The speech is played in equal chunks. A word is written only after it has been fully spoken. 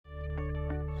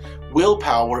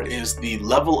Willpower is the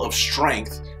level of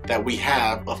strength that we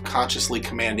have of consciously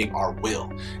commanding our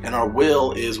will. And our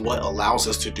will is what allows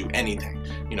us to do anything.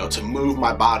 You know, to move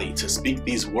my body, to speak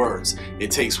these words,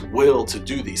 it takes will to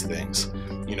do these things.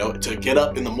 You know, to get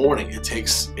up in the morning, it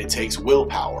takes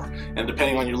willpower. And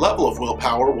depending on your level of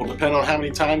willpower will depend on how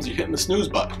many times you're hitting the snooze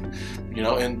button. You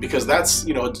know, and because that's,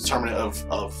 you know, a determinant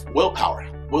of willpower.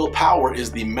 Willpower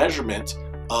is the measurement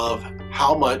of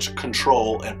how much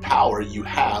control and power you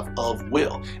have of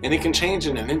will. And it can change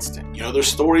in an instant. You know, there's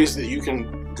stories that you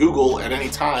can Google at any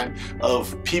time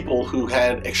of people who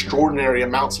had extraordinary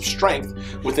amounts of strength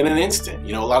within an instant.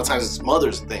 You know, a lot of times it's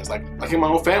mothers and things like in my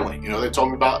own family. You know, they told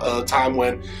me about a time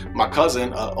when my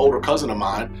cousin, an older cousin of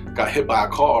mine, got hit by a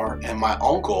car, and my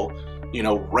uncle, you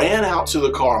know, ran out to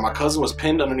the car. My cousin was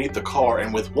pinned underneath the car,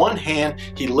 and with one hand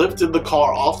he lifted the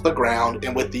car off the ground,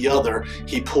 and with the other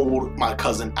he pulled my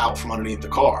cousin out from underneath the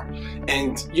car.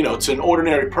 And you know, to an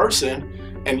ordinary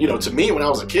person, and you know, to me when I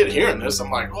was a kid hearing this, I'm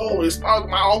like, oh,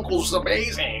 my uncle's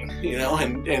amazing, you know,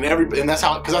 and that's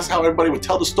how, because that's how everybody would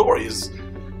tell the story.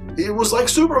 It was like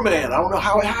Superman. I don't know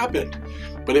how it happened,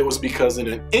 but it was because in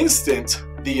an instant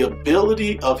the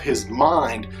ability of his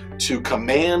mind to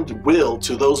command will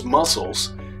to those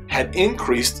muscles had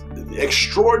increased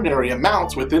extraordinary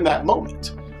amounts within that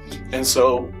moment. And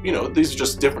so, you know, these are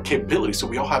just different capabilities. So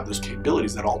we all have those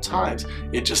capabilities at all times.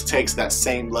 It just takes that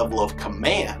same level of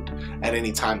command at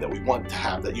any time that we want to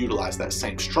have that utilize that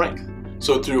same strength.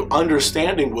 So through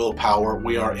understanding willpower,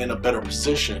 we are in a better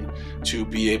position to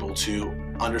be able to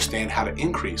understand how to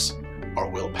increase our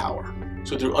willpower.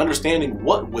 So through understanding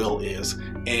what will is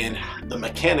and the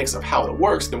mechanics of how it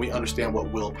works, then we understand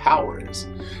what willpower is.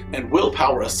 And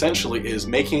willpower essentially is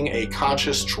making a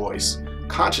conscious choice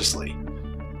consciously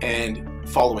and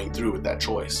following through with that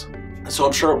choice. So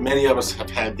I'm sure many of us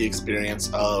have had the experience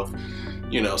of,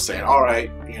 you know, saying, all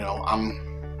right, you know, I'm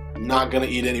not gonna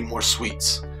eat any more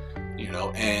sweets, you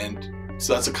know, and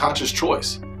so that's a conscious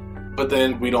choice, but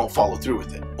then we don't follow through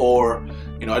with it. Or,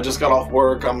 you know, I just got off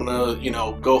work, I'm gonna, you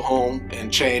know, go home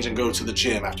and change and go to the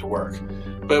gym after work.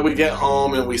 But we get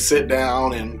home and we sit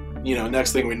down, and, you know,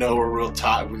 next thing we know, we're real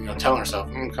tired. We're, you know, telling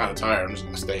ourselves, I'm kind of tired, I'm just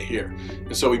gonna stay here.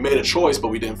 And so we made a choice, but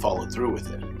we didn't follow through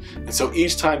with it. And so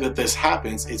each time that this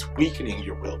happens, it's weakening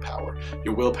your willpower.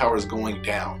 Your willpower is going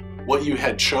down. What you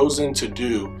had chosen to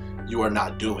do, you are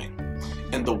not doing.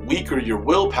 And the weaker your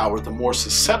willpower, the more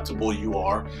susceptible you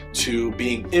are to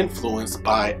being influenced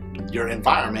by your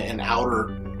environment and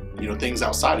outer, you know, things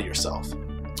outside of yourself.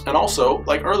 And also,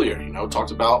 like earlier, you know,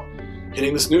 talked about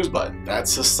hitting the snooze button.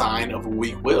 That's a sign of a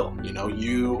weak will. You know,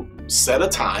 you set a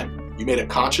time, you made a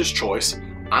conscious choice.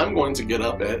 I'm going to get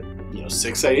up at, you know,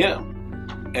 6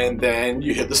 a.m. and then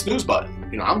you hit the snooze button.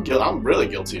 You know, I'm really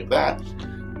guilty of that.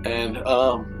 And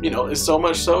you know, it's so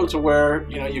much so to where,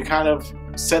 you know, you kind of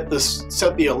set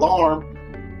the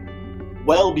alarm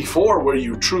well before where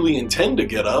you truly intend to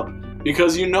get up,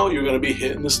 because you know you're going to be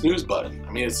hitting the snooze button.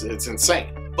 I mean, it's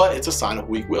insane, but it's a sign of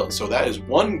weak will. So that is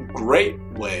one great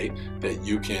way that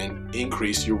you can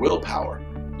increase your willpower.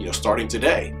 You know, starting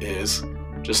today is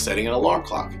just setting an alarm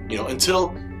clock, you know,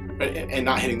 and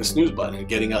not hitting the snooze button and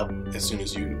getting up as soon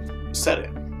as you set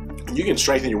it. And you can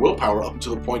strengthen your willpower up to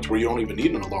the point where you don't even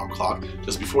need an alarm clock.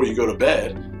 Just before you go to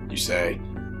bed, you say,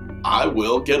 I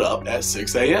will get up at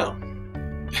 6 a.m.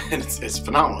 And it's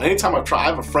phenomenal. Anytime I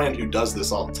have a friend who does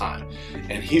this all the time,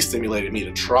 and he stimulated me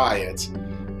to try it.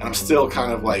 And I'm still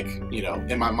kind of like, you know,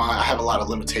 in my mind, I have a lot of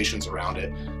limitations around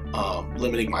it,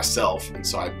 limiting myself. And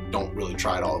so I don't really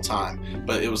try it all the time.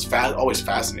 But it was always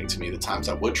fascinating to me the times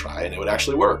I would try it and it would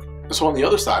actually work. And so on the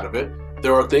other side of it,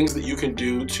 there are things that you can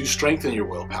do to strengthen your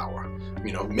willpower.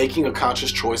 You know, making a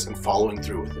conscious choice and following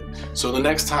through with it. So the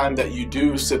next time that you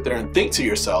do sit there and think to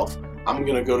yourself, I'm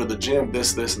gonna go to the gym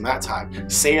this, and that time,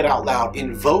 say it out loud,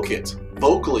 invoke it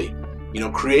vocally, you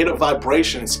know, create a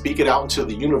vibration and speak it out into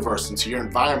the universe, into your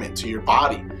environment, to your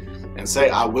body, and say,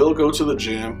 I will go to the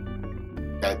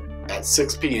gym at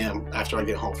 6 p.m. after I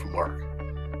get home from work.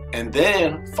 And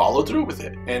then follow through with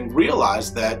it and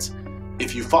realize that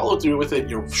if you follow through with it,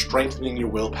 you're strengthening your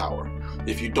willpower.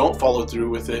 If you don't follow through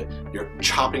with it, you're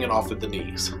chopping it off at the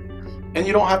knees. And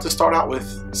you don't have to start out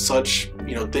with such,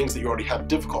 you know, things that you already have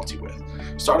difficulty with.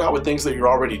 Start out with things that you're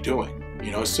already doing.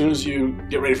 You know, as soon as you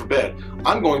get ready for bed,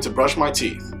 I'm going to brush my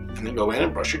teeth, and then go in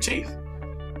and brush your teeth.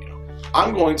 You know,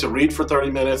 I'm going to read for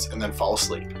 30 minutes and then fall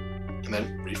asleep. And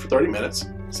then read for 30 minutes,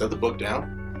 set the book down,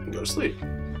 and go to sleep.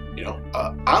 You know,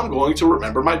 I'm going to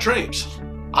remember my dreams.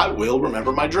 I will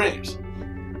remember my dreams.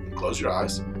 Close your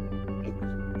eyes.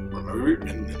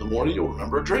 In the morning, you'll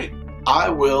remember a dream. I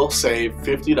will save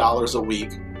 $50 a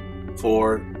week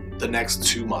for the next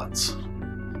 2 months.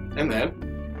 and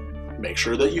then make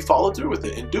sure that you follow through with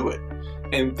it and do it.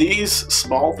 And these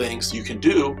small things you can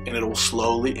do, and it will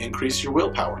slowly increase your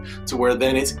willpower to where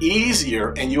then it's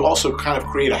easier, and you also kind of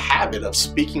create a habit of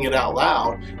speaking it out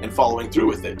loud and following through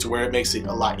with it to where it makes it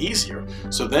a lot easier.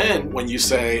 So then when you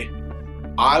say,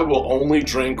 I will only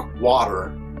drink water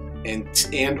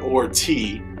and or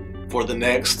tea for the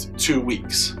next 2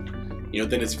 weeks,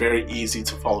 then it's very easy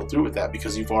to follow through with that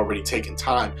because you've already taken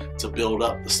time to build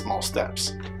up the small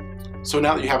steps. So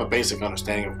now that you have a basic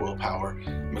understanding of willpower,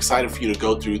 I'm excited for you to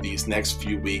go through these next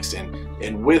few weeks,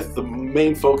 and with the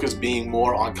main focus being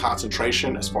more on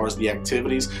concentration as far as the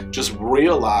activities, just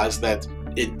realize that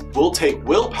it will take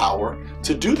willpower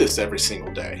to do this every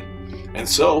single day. And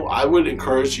so I would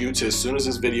encourage you to, as soon as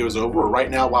this video is over, or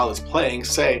right now while it's playing,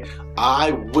 say,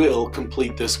 I will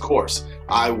complete this course.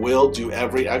 I will do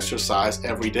every exercise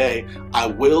every day. I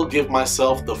will give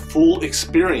myself the full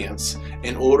experience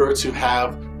in order to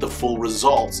have the full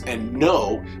results and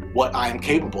know what I am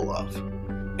capable of,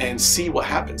 and see what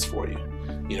happens for you.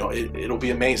 It'll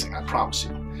be amazing, I promise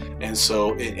you. And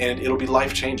so, and it'll be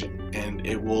life-changing, and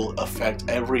it will affect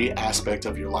every aspect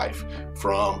of your life,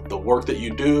 from the work that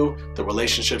you do, the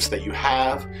relationships that you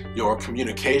have, your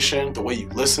communication, the way you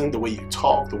listen, the way you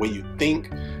talk, the way you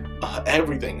think,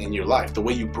 everything in your life, the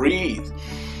way you breathe.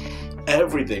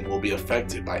 Everything will be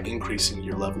affected by increasing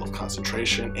your level of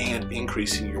concentration and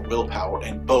increasing your willpower,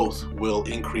 and both will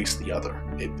increase the other.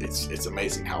 It's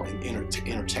amazing how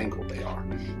intertangled they are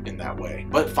in that way.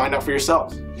 But find out for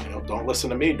yourself. Don't listen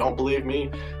to me. Don't believe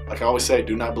me. Like I always say,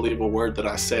 do not believe a word that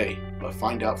I say, but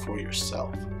find out for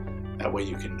yourself. That way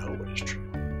you can know what is true.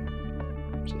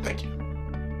 So thank you.